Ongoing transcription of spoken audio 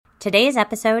Today's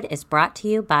episode is brought to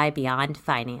you by Beyond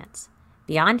Finance.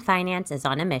 Beyond Finance is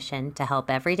on a mission to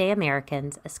help everyday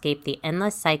Americans escape the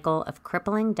endless cycle of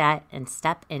crippling debt and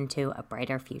step into a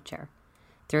brighter future.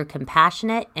 Through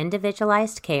compassionate,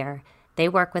 individualized care, they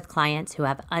work with clients who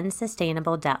have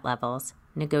unsustainable debt levels,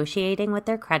 negotiating with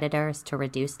their creditors to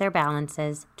reduce their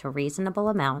balances to reasonable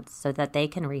amounts so that they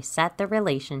can reset their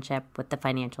relationship with the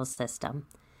financial system.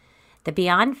 The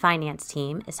Beyond Finance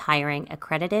team is hiring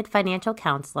accredited financial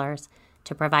counselors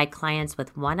to provide clients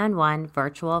with one-on-one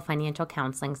virtual financial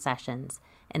counseling sessions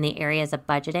in the areas of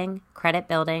budgeting, credit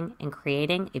building, and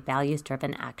creating a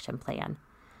values-driven action plan.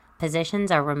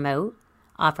 Positions are remote,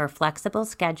 offer flexible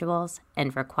schedules,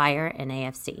 and require an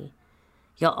AFC.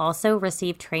 You'll also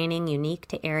receive training unique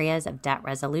to areas of debt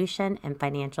resolution and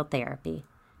financial therapy.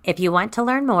 If you want to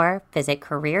learn more, visit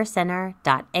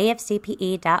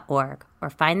careercenter.afcpe.org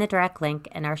or find the direct link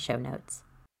in our show notes.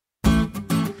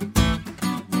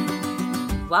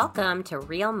 Welcome to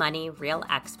Real Money, Real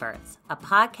Experts, a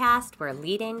podcast where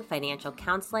leading financial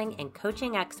counseling and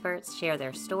coaching experts share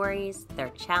their stories, their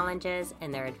challenges,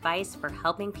 and their advice for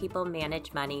helping people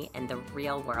manage money in the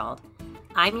real world.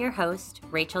 I'm your host,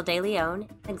 Rachel DeLeon,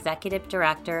 Executive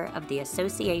Director of the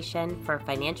Association for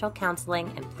Financial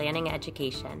Counseling and Planning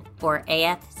Education, or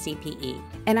AFCPE.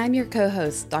 And I'm your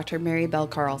co-host, Dr. Mary Bell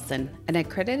Carlson, an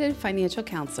accredited financial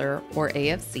counselor, or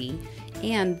AFC,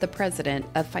 and the president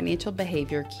of Financial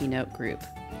Behavior Keynote Group.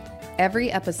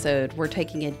 Every episode, we're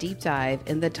taking a deep dive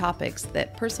in the topics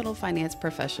that personal finance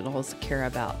professionals care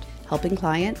about, helping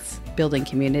clients, building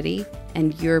community,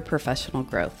 and your professional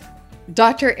growth.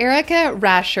 Dr. Erika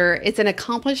Rasure is an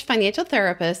accomplished financial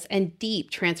therapist and deep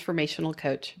transformational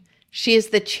coach. She is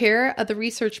the chair of the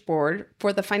research board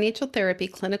for the Financial Therapy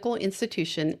Clinical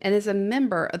Institution and is a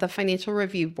member of the financial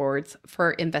review boards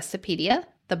for Investopedia,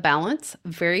 The Balance,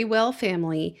 Very Well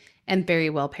Family, and Very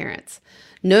Well Parents.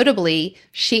 Notably,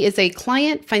 she is a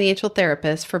client financial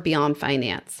therapist for Beyond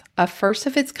Finance, a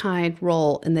first-of-its-kind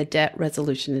role in the debt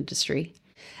resolution industry.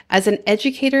 As an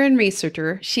educator and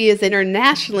researcher, she is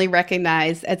internationally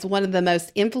recognized as one of the most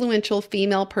influential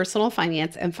female personal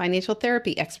finance and financial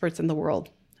therapy experts in the world.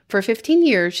 For 15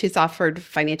 years, she's offered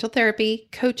financial therapy,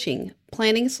 coaching,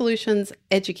 planning solutions,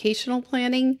 educational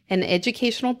planning, and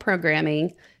educational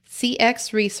programming,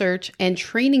 CX research, and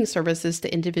training services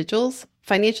to individuals,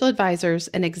 financial advisors,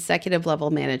 and executive level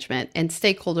management, and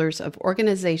stakeholders of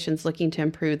organizations looking to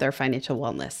improve their financial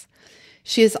wellness.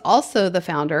 She is also the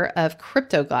founder of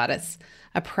Crypto Goddess,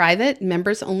 a private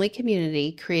members-only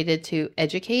community created to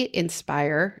educate,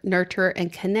 inspire, nurture,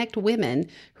 and connect women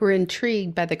who are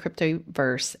intrigued by the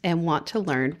cryptoverse and want to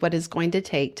learn what it's going to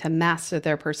take to master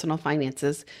their personal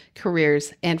finances,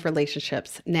 careers, and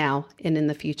relationships now and in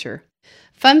the future.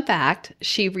 Fun fact,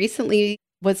 she recently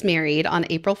was married on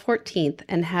April 14th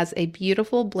and has a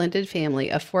beautiful blended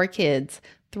family of 4 kids,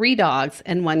 3 dogs,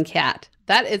 and 1 cat.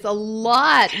 That is a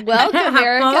lot. Welcome,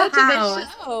 Erika, to the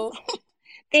show.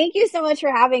 Thank you so much for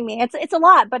having me. It's a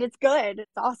lot, but it's good.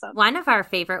 It's awesome. One of our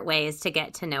favorite ways to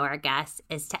get to know our guests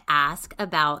is to ask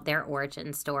about their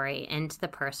origin story into the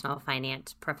personal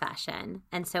finance profession.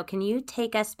 And so can you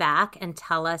take us back and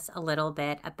tell us a little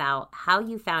bit about how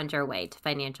you found your way to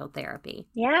financial therapy?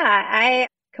 Yeah, I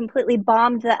completely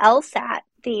bombed the LSAT.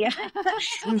 The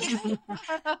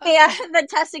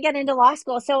test to get into law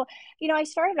school. So, I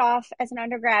started off as an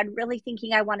undergrad really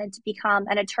thinking I wanted to become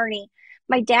an attorney.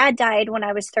 My dad died when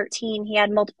I was 13. He had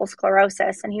multiple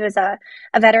sclerosis, and he was a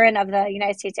veteran of the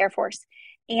United States Air Force.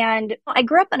 And I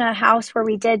grew up in a house where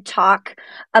we did talk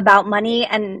about money.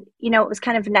 And, it was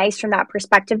kind of nice from that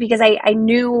perspective because I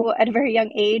knew at a very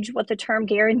young age what the term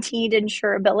guaranteed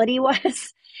insurability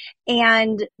was.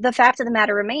 And the fact of the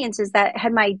matter remains is that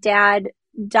had my dad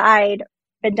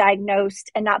been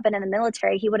diagnosed and not been in the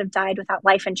military, he would have died without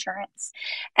life insurance.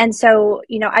 And so,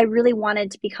 I really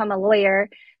wanted to become a lawyer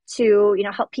to,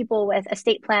 help people with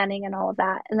estate planning and all of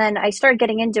that. And then I started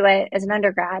getting into it as an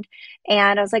undergrad,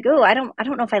 and I was like, oh, I don't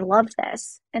know if I love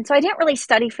this. And so I didn't really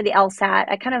study for the LSAT.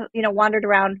 I kind of, wandered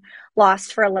around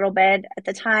lost for a little bit. At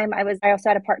the time, I also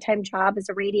had a part-time job as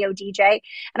a radio DJ,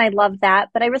 and I loved that,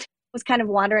 but I really was kind of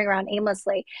wandering around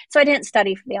aimlessly. So I didn't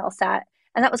study for the LSAT.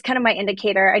 And that was kind of my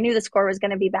indicator. I knew the score was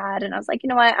going to be bad. And I was like, you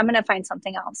know what? I'm going to find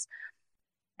something else.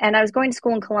 And I was going to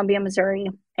school in Columbia, Missouri.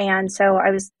 And so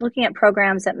I was looking at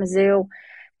programs at Mizzou,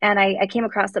 and I came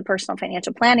across the personal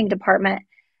financial planning department.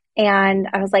 And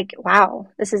I was like, wow,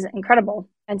 this is incredible.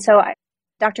 And so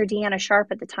Dr. Deanna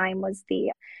Sharp at the time was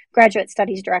the graduate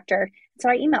studies director. So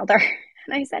I emailed her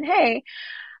and I said, hey,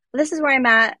 this is where I'm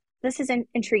at. This is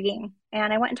intriguing.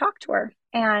 And I went and talked to her.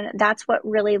 And that's what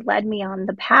really led me on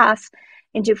the path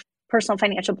into personal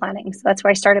financial planning. So that's where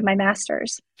I started my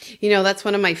master's. That's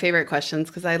one of my favorite questions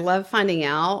because I love finding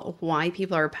out why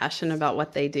people are passionate about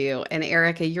what they do. And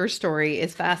Erika, your story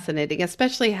is fascinating,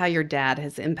 especially how your dad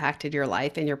has impacted your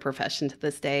life and your profession to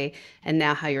this day, and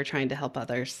now how you're trying to help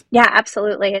others. Yeah,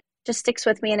 absolutely. It just sticks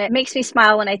with me and it makes me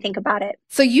smile when I think about it.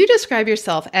 So you describe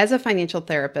yourself as a financial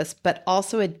therapist, but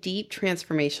also a deep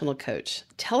transformational coach.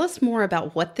 Tell us more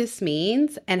about what this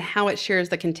means and how it shares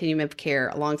the continuum of care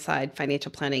alongside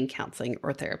financial planning, counseling,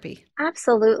 or therapy.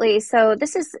 Absolutely. So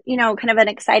this is, kind of an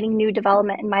exciting new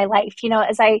development in my life.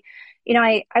 As I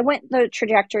went the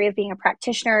trajectory of being a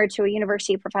practitioner to a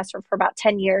university professor for about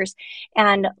 10 years.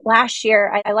 And last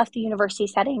year I left the university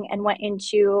setting and went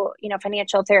into,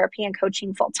 financial therapy and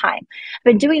coaching full time. I've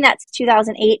been doing that since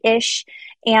 2008-ish.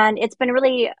 And it's been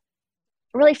really,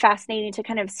 really fascinating to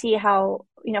kind of see how,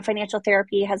 financial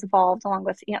therapy has evolved along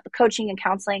with, the coaching and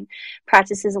counseling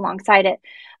practices alongside it.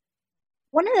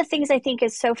 One of the things I think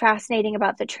is so fascinating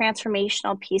about the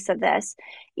transformational piece of this,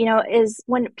 is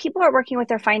when people are working with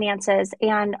their finances,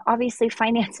 and obviously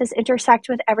finances intersect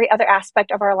with every other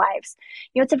aspect of our lives.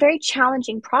 It's a very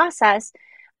challenging process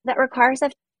that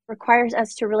requires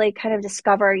us to really kind of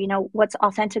discover, what's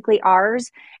authentically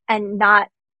ours and not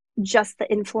just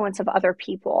the influence of other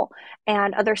people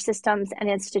and other systems and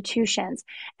institutions.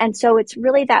 And so it's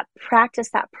really that process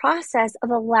of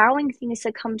allowing things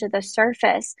to come to the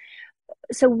surface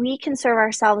so we can serve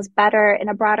ourselves better in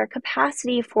a broader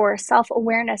capacity for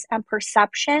self-awareness and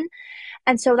perception.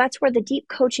 And so that's where the deep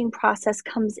coaching process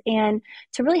comes in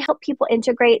to really help people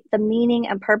integrate the meaning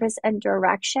and purpose and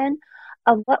direction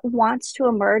of what wants to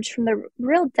emerge from the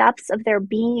real depths of their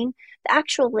being, the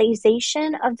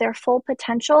actualization of their full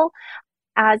potential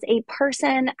as a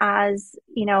person, as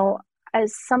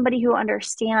somebody who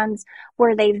understands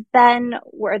where they've been,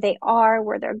 where they are,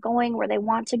 where they're going, where they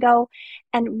want to go,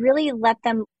 and really let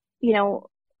them,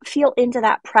 feel into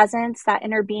that presence, that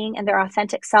inner being and their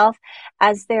authentic self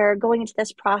as they're going into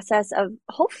this process of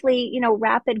hopefully,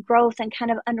 rapid growth and kind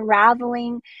of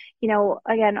unraveling,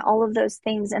 again, all of those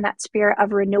things in that spirit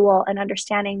of renewal and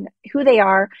understanding who they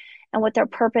are and what their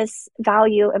purpose,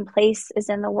 value, and place is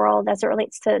in the world as it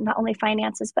relates to not only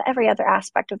finances, but every other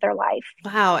aspect of their life.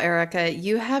 Wow, Erika,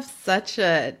 you have such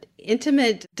an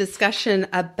intimate discussion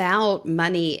about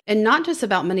money, and not just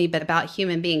about money, but about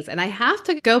human beings. And I have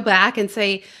to go back and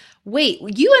say, wait,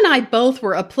 you and I both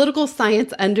were a political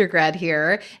science undergrad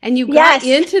here, and you got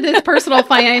into this personal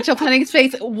financial planning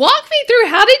space. Walk me through,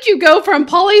 how did you go from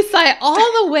poli-sci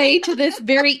all the way to this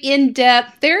very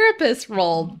in-depth therapist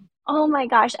role? Oh my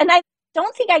gosh. And I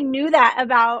don't think I knew that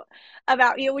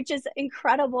about you, which is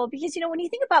incredible because, when you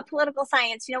think about political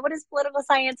science, what is political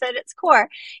science at its core?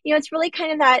 It's really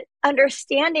kind of that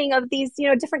understanding of these,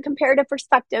 different comparative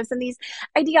perspectives and these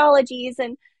ideologies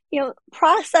and,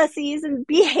 processes and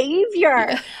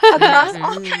behavior across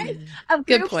all kinds of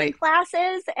groups and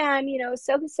classes and,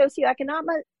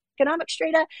 economic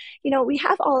strata. We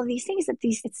have all of these things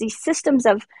it's these systems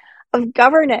of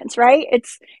governance, right?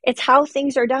 It's how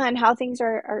things are done, how things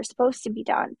are supposed to be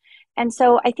done. And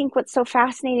so I think what's so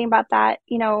fascinating about that,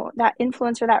 that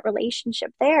influence or that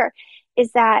relationship there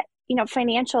is that,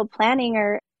 financial planning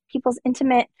or people's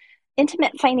intimate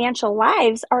financial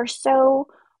lives are so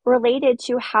related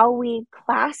to how we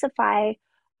classify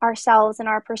ourselves and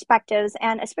our perspectives,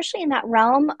 and especially in that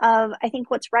realm of, I think,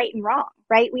 what's right and wrong,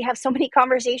 right? We have so many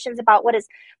conversations about what is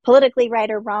politically right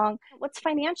or wrong, what's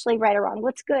financially right or wrong,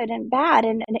 what's good and bad,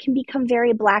 and it can become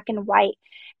very black and white.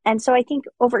 And so I think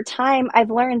over time, I've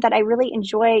learned that I really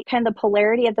enjoy kind of the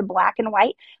polarity of the black and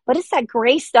white, but it's that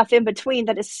gray stuff in between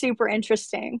that is super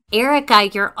interesting. Erika,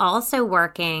 you're also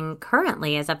working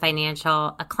currently as a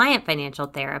client financial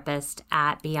therapist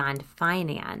at Beyond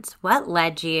Finance. What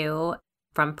led you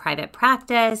from private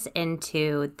practice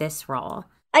into this role?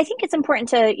 I think it's important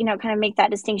to, kind of make that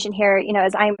distinction here,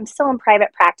 as I'm still in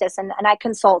private practice and I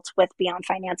consult with Beyond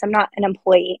Finance. I'm not an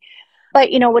employee. But,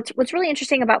 what's really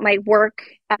interesting about my work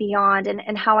at Beyond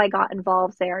and how I got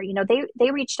involved there,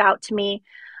 they reached out to me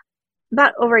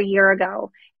about over a year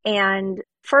ago. And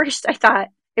first I thought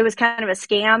it was kind of a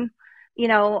scam,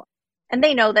 and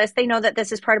they know this. They know that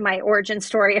this is part of my origin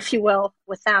story, if you will,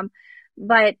 with them.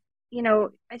 But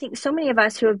I think so many of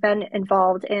us who have been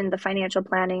involved in the financial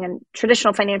planning and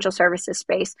traditional financial services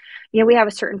space, we have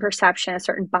a certain perception, a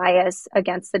certain bias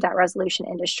against the debt resolution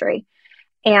industry.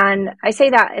 And I say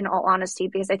that in all honesty,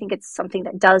 because I think it's something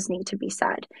that does need to be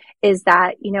said, is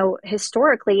that,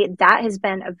 historically, that has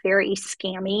been a very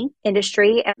scammy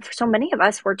industry. And for so many of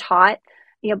us, we're taught,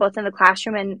 both in the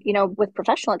classroom and, with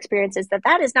professional experiences,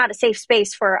 that is not a safe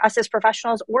space for us as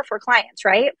professionals or for clients,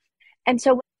 right? And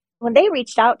so when they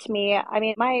reached out to me, I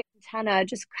mean, my antenna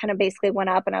just kind of basically went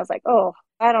up, and I was like, oh,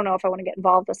 I don't know if I want to get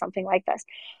involved with something like this.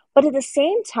 But at the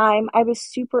same time, I was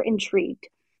super intrigued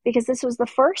because this was the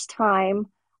first time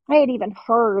I had even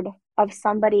heard of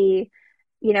somebody,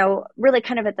 really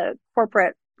kind of at the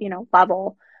corporate,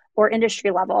 level or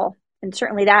industry level, and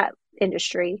certainly that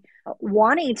industry,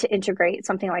 wanting to integrate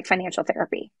something like financial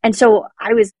therapy. And so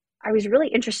I was really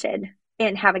interested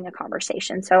in having a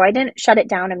conversation. So I didn't shut it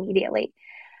down immediately,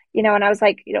 and I was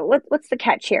like, what's the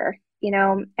catch here?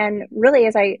 And really,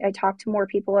 as I talked to more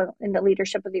people in the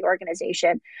leadership of the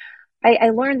organization,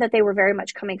 I learned that they were very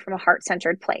much coming from a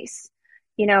heart-centered place,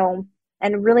 you know,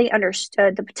 and really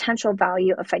understood the potential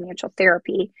value of financial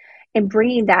therapy and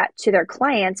bringing that to their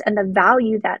clients and the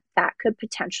value that that could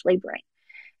potentially bring.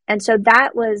 And so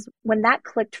that was when that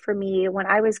clicked for me, when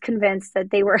I was convinced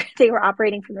that they were they were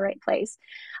operating from the right place.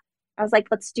 I was like,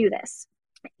 let's do this.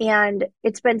 And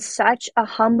it's been such a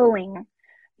humbling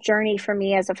journey for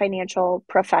me as a financial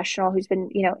professional who's been,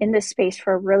 in this space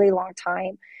for a really long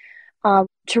time,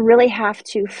 to really have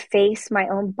to face my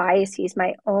own biases,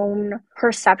 my own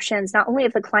perceptions, not only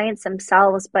of the clients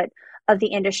themselves, but of the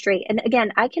industry. And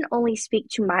again, I can only speak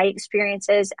to my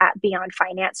experiences at Beyond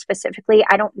Finance specifically.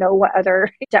 I don't know what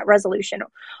other debt resolution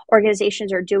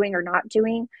organizations are doing or not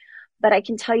doing, but I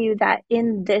can tell you that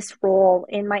in this role,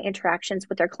 in my interactions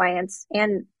with their clients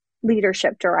and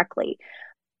leadership directly,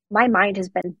 my mind has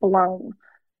been blown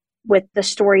with the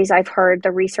stories I've heard,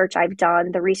 the research I've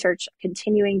done, the research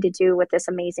continuing to do with this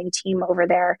amazing team over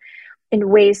there in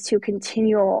ways to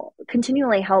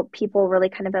continually help people really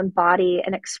kind of embody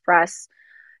and express,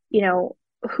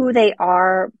 who they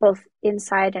are both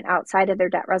inside and outside of their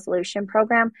debt resolution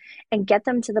program and get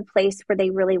them to the place where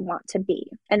they really want to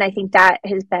be. And I think that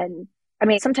has been,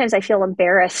 sometimes I feel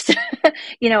embarrassed,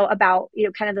 about,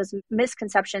 kind of those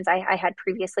misconceptions I had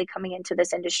previously coming into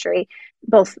this industry,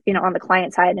 both, on the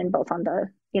client side and both on the,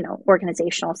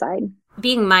 organizational side.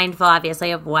 Being mindful,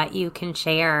 obviously, of what you can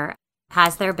share.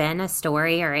 Has there been a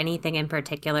story or anything in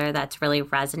particular that's really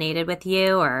resonated with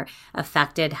you or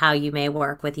affected how you may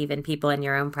work with even people in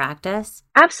your own practice?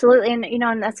 Absolutely. And,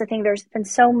 and that's the thing, there's been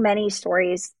so many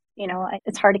stories,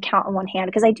 it's hard to count on one hand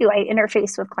because I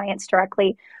interface with clients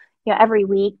directly, every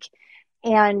week.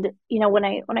 And, when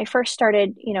I first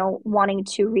started, wanting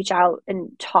to reach out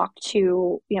and talk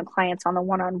to, clients on the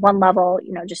one-on-one level,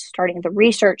 just starting the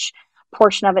research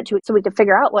portion of it so we could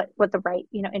figure out what the right,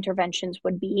 interventions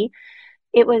would be.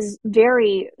 It was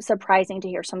very surprising to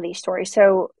hear some of these stories.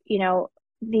 So, I've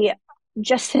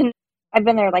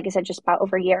been there, like I said, just about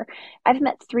over a year. I've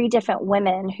met 3 different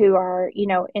women who are,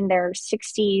 in their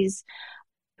 60s,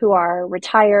 who are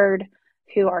retired,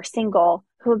 who are single,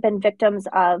 who have been victims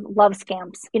of love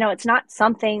scams. It's not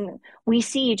something we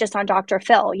see just on Dr.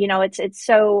 Phil. It's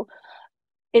so,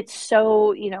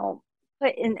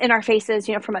 put in our faces,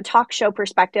 from a talk show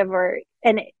perspective,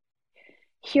 and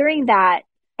hearing that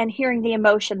and hearing the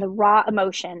emotion, the raw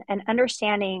emotion, and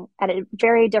understanding at a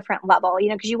very different level,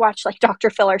 because you watch like Dr.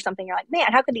 Phil or something, you're like,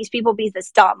 man, how could these people be this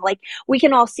dumb? Like, we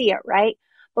can all see it, right?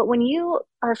 But when you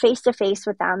are face to face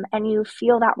with them and you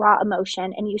feel that raw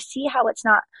emotion and you see how it's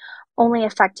not only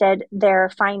affected their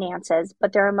finances,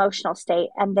 but their emotional state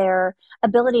and their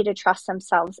ability to trust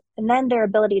themselves, and then their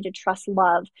ability to trust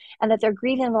love, and that they're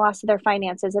grieving the loss of their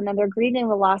finances, and then they're grieving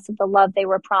the loss of the love they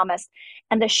were promised,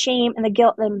 and the shame and the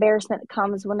guilt and embarrassment that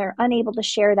comes when they're unable to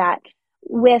share that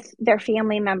with their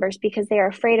family members because they are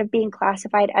afraid of being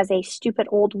classified as a stupid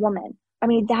old woman.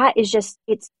 That is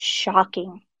it's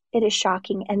shocking. It is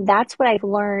shocking. And that's what I've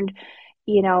learned,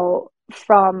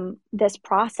 from this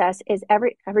process is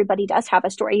everybody does have a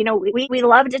story. We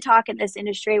love to talk in this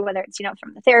industry, whether it's,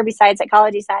 from the therapy side,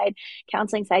 psychology side,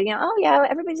 counseling side, oh yeah,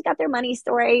 everybody's got their money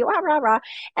story, rah, rah, rah.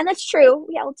 And that's true.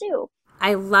 We all do.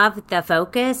 I love the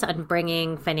focus on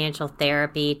bringing financial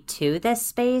therapy to this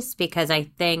space because I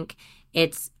think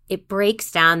it breaks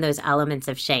down those elements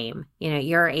of shame.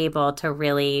 You're able to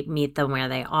really meet them where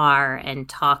they are and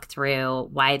talk through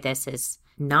why this is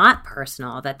not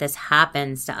personal, that this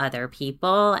happens to other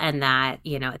people, and that,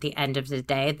 at the end of the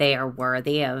day, they are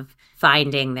worthy of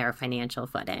finding their financial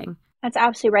footing. That's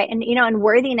absolutely right. And, and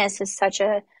worthiness is such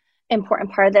a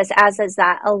important part of this, as is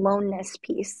that aloneness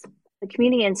piece. The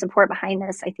community and support behind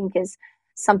this, I think, is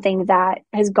something that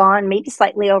has gone maybe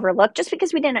slightly overlooked just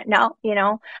because we didn't know,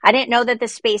 I didn't know that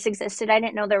this space existed. I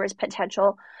didn't know there was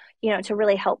potential, to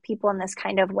really help people in this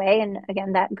kind of way. And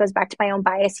again, that goes back to my own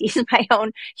biases, my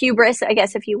own hubris, I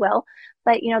guess, if you will.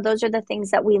 But, those are the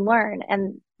things that we learn.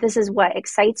 And this is what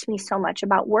excites me so much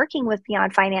about working with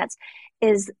Beyond Finance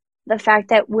is the fact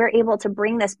that we're able to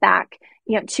bring this back,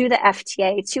 to the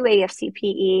FTA, to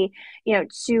AFCPE,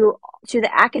 to the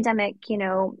academic,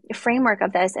 framework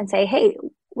of this and say, hey,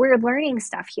 we're learning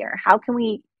stuff here. How can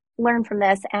we learn from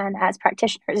this? And as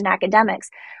practitioners and academics,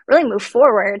 really move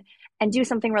forward and do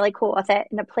something really cool with it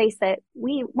in a place that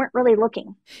we weren't really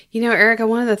looking. Erika,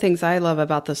 one of the things I love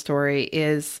about the story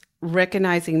is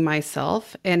recognizing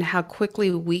myself and how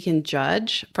quickly we can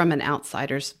judge from an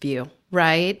outsider's view,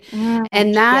 right?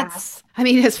 And that's,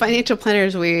 as financial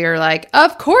planners, we are like,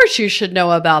 of course you should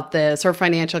know about this, or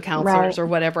financial counselors, or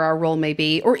whatever our role may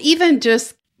be, or even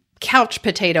just couch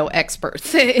potato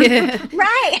experts.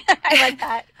 Right. I like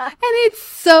that. And it's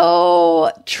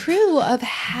so true of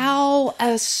how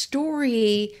a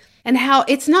story, and how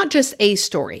it's not just a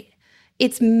story,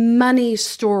 it's money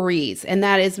stories. And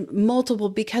that is multiple,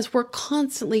 because we're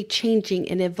constantly changing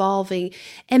and evolving.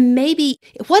 And maybe,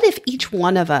 what if each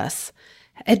one of us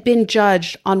had been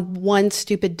judged on one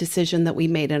stupid decision that we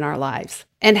made in our lives?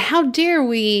 And how dare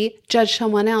we judge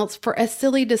someone else for a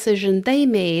silly decision they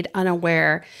made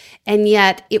unaware, and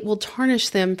yet it will tarnish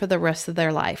them for the rest of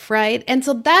their life, right? And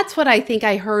so that's what I think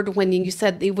I heard when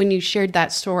you shared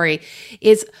that story,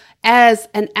 is as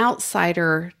an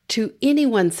outsider to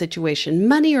anyone's situation,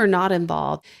 money or not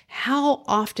involved, how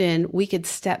often we could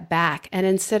step back and,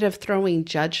 instead of throwing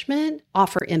judgment,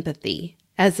 offer empathy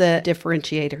as a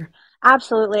differentiator.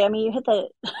 Absolutely. You hit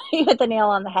the nail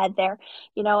on the head there,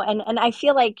 and I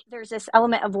feel like there's this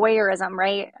element of voyeurism,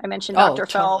 right? I mentioned Dr.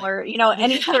 Phil, or,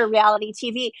 any sort of reality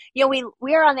TV.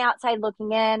 We are on the outside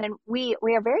looking in, and we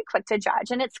are very quick to judge,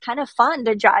 and it's kind of fun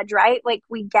to judge, right? Like,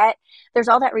 there's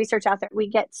all that research out there. We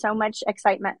get so much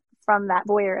excitement from that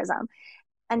voyeurism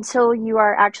until you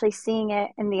are actually seeing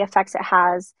it and the effects it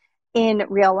has in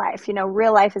real life.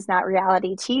 Real life is not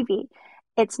reality TV.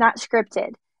 It's not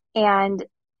scripted. And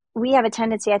we have a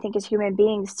tendency, I think, as human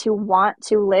beings to want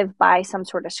to live by some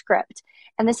sort of script.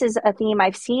 And this is a theme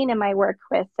I've seen in my work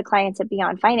with the clients at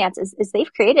Beyond Finance is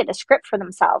they've created a script for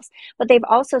themselves, but they've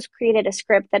also created a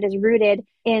script that is rooted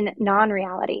in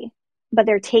non-reality, but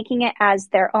they're taking it as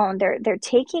their own. They're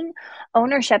taking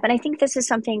ownership. And I think this is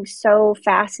something so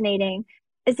fascinating,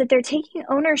 is that they're taking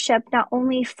ownership not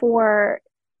only for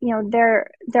their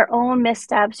own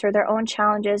missteps or their own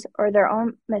challenges or their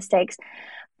own mistakes,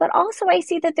 but also I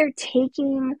see that they're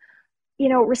taking,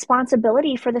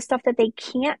 responsibility for the stuff that they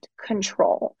can't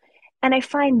control. And I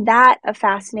find that a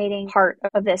fascinating part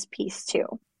of this piece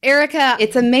too. Erika,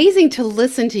 it's amazing to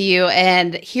listen to you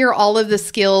and hear all of the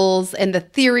skills and the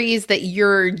theories that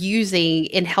you're using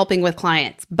in helping with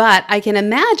clients. But I can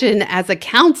imagine, as a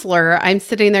counselor, I'm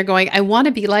sitting there going, I want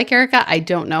to be like Erika. I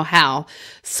don't know how.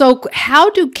 So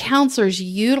how do counselors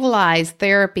utilize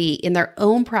therapy in their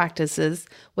own practices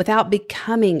without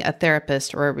becoming a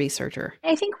therapist or a researcher?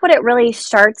 I think what it really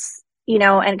starts,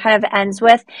 and kind of ends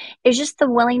with is just the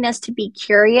willingness to be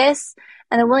curious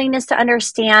and the willingness to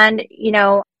understand,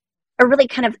 or really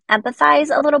kind of empathize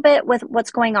a little bit with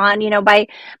what's going on, by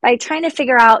trying to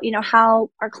figure out, how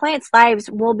our clients' lives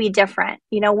will be different,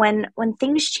 when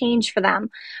things change for them,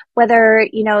 whether,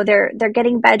 they're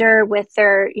getting better with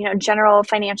their, general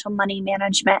financial money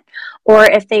management, or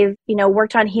if they've,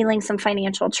 worked on healing some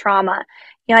financial trauma.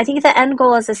 I think the end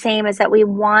goal is the same, is that we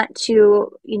want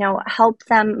to, help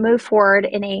them move forward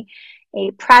in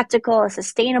a practical, a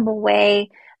sustainable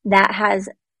way that has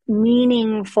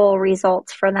meaningful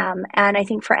results for them. And I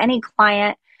think for any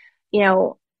client,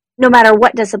 no matter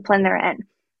what discipline they're in,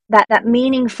 that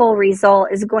meaningful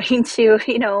result is going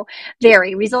to,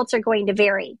 vary. Results are going to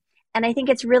vary. And I think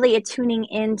it's really a tuning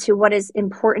into what is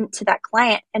important to that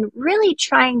client and really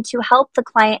trying to help the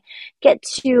client get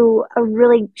to a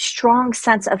really strong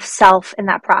sense of self in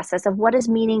that process of what is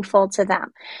meaningful to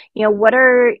them. What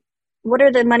are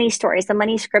the money stories, the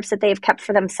money scripts that they've kept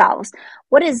for themselves?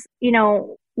 What is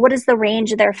the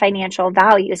range of their financial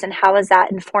values, and how is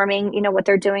that informing, what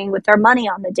they're doing with their money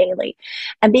on the daily?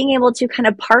 And being able to kind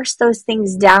of parse those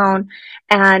things down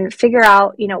and figure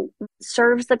out,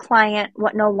 serves the client,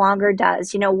 what no longer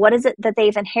does. What is it that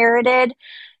they've inherited?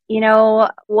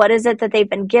 What is it that they've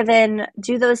been given?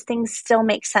 Do those things still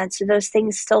make sense? Do those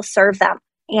things still serve them?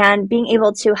 And being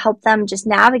able to help them just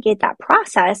navigate that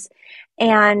process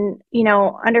and,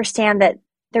 understand that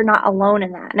they're not alone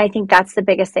in that. And I think that's the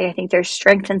biggest thing. I think there's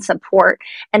strength and support.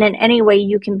 And in any way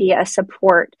you can be a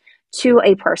support to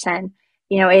a person,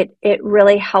 it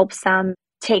really helps them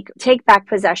take back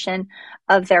possession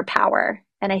of their power.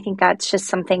 And I think that's just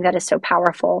something that is so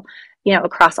powerful,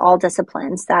 across all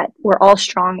disciplines that we're all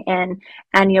strong in.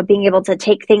 And, being able to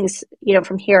take things,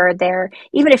 from here or there,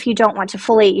 even if you don't want to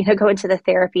fully, go into the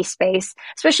therapy space,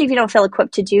 especially if you don't feel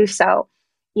equipped to do so,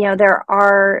 There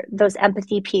are those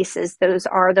empathy pieces,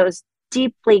 those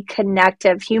deeply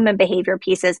connective human behavior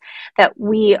pieces that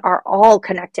we are all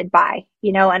connected by,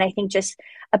 and I think just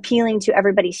appealing to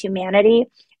everybody's humanity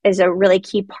is a really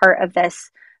key part of this,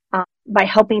 by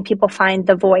helping people find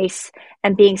the voice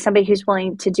and being somebody who's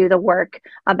willing to do the work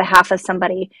on behalf of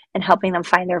somebody and helping them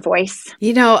find their voice.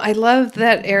 I love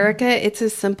that, Erika. It's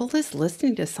as simple as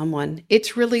listening to someone.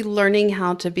 It's really learning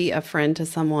how to be a friend to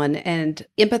someone and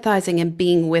empathizing and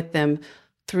being with them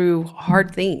through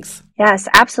hard things. Yes,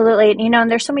 absolutely.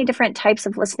 And there's so many different types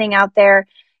of listening out there.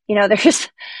 There's,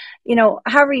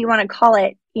 however you want to call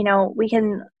it, we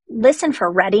can listen for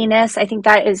readiness. I think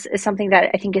that is something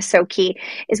that I think is so key,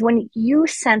 is when you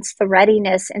sense the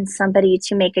readiness in somebody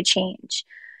to make a change.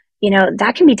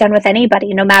 That can be done with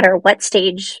anybody, no matter what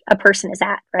stage a person is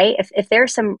at, right? If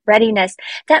there's some readiness,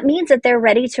 that means that they're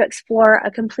ready to explore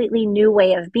a completely new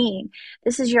way of being.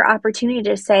 This is your opportunity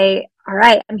to say, all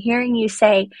right, I'm hearing you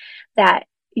say that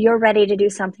you're ready to do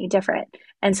something different.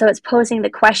 And so it's posing the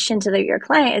question to your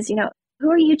client is, who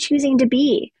are you choosing to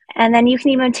be? And then you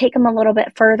can even take them a little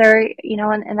bit further,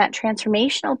 and that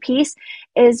transformational piece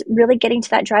is really getting to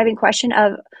that driving question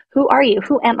of, who are you?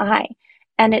 Who am I?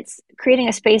 And it's creating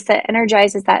a space that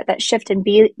energizes that shift in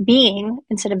being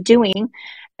instead of doing.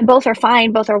 And both are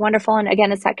fine, both are wonderful. And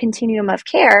again, it's that continuum of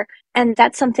care. And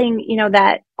that's something,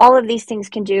 that all of these things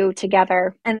can do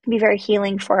together and can be very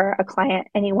healing for a client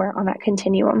anywhere on that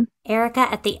continuum. Erika,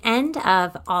 at the end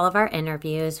of all of our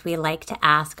interviews, we like to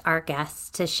ask our guests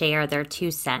to share their 2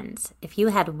 cents. If you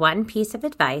had one piece of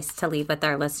advice to leave with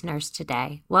our listeners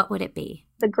today, what would it be?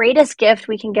 The greatest gift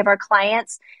we can give our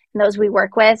clients and those we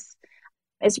work with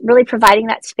is really providing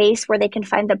that space where they can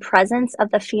find the presence of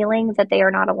the feeling that they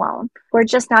are not alone. We're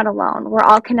just not alone. We're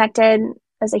all connected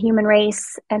as a human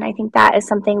race. And I think that is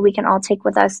something we can all take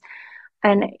with us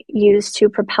and use to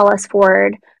propel us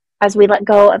forward as we let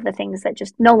go of the things that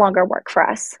just no longer work for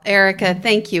us. Erika,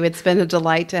 thank you. It's been a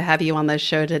delight to have you on the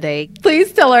show today.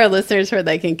 Please tell our listeners where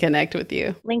they can connect with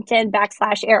you. LinkedIn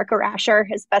 /Erika Rasure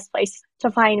is the best place to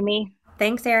find me.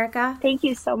 Thanks, Erika. Thank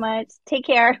you so much. Take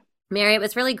care. Mary, it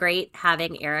was really great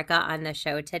having Erika on the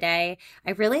show today.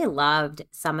 I really loved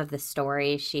some of the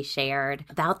stories she shared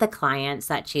about the clients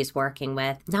that she's working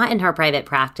with, not in her private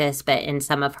practice, but in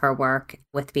some of her work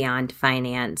with Beyond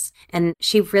Finance. And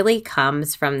she really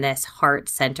comes from this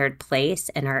heart-centered place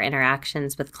in her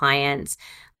interactions with clients.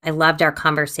 I loved our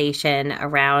conversation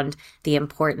around the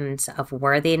importance of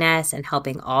worthiness and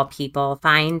helping all people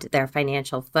find their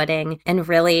financial footing, and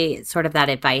really sort of that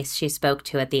advice she spoke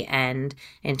to at the end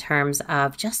in terms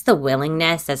of just the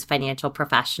willingness as financial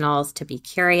professionals to be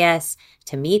curious,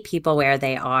 to meet people where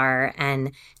they are,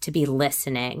 and to be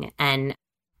listening. And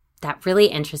that really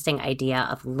interesting idea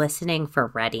of listening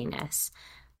for readiness.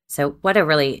 So what a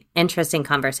really interesting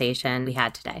conversation we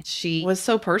had today. She was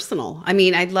so personal. I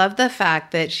mean, I love the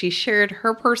fact that she shared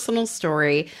her personal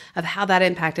story of how that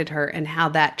impacted her and how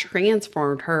that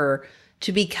transformed her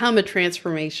to become a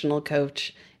transformational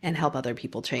coach and help other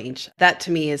people change. That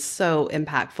to me is so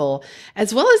impactful,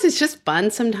 as well as it's just fun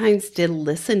sometimes to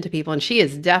listen to people. And she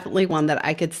is definitely one that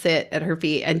I could sit at her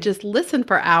feet and just listen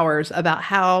for hours about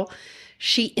how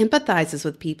she empathizes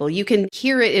with people. You can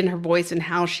hear it in her voice and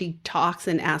how she talks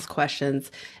and asks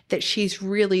questions, that she's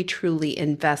really, truly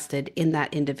invested in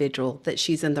that individual that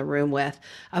she's in the room with,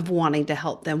 of wanting to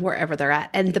help them wherever they're at.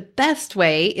 And the best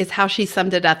way is how she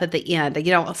summed it up at the end.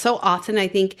 So often I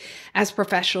think as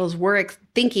professionals, we're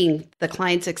thinking the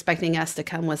client's expecting us to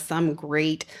come with some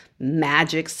great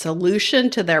magic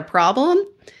solution to their problem.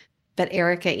 But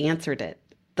Erika answered it.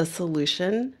 The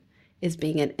solution is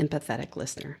being an empathetic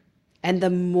listener. And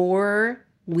the more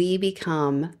we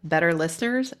become better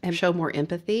listeners and show more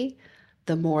empathy,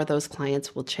 the more those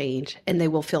clients will change, and they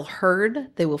will feel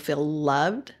heard. They will feel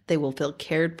loved. They will feel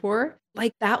cared for.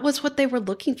 Like that was what they were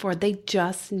looking for. They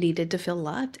just needed to feel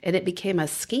loved, and it became a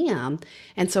scam.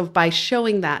 And so by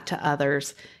showing that to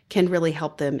others can really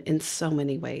help them in so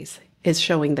many ways, is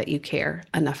showing that you care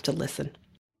enough to listen.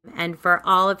 And for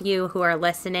all of you who are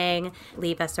listening,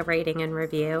 leave us a rating and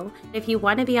review. If you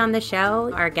want to be on the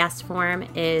show, our guest form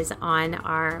is on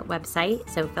our website,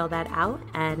 so fill that out.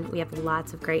 And we have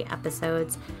lots of great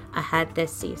episodes ahead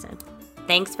this season.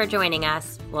 Thanks for joining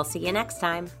us. We'll see you next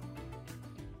time.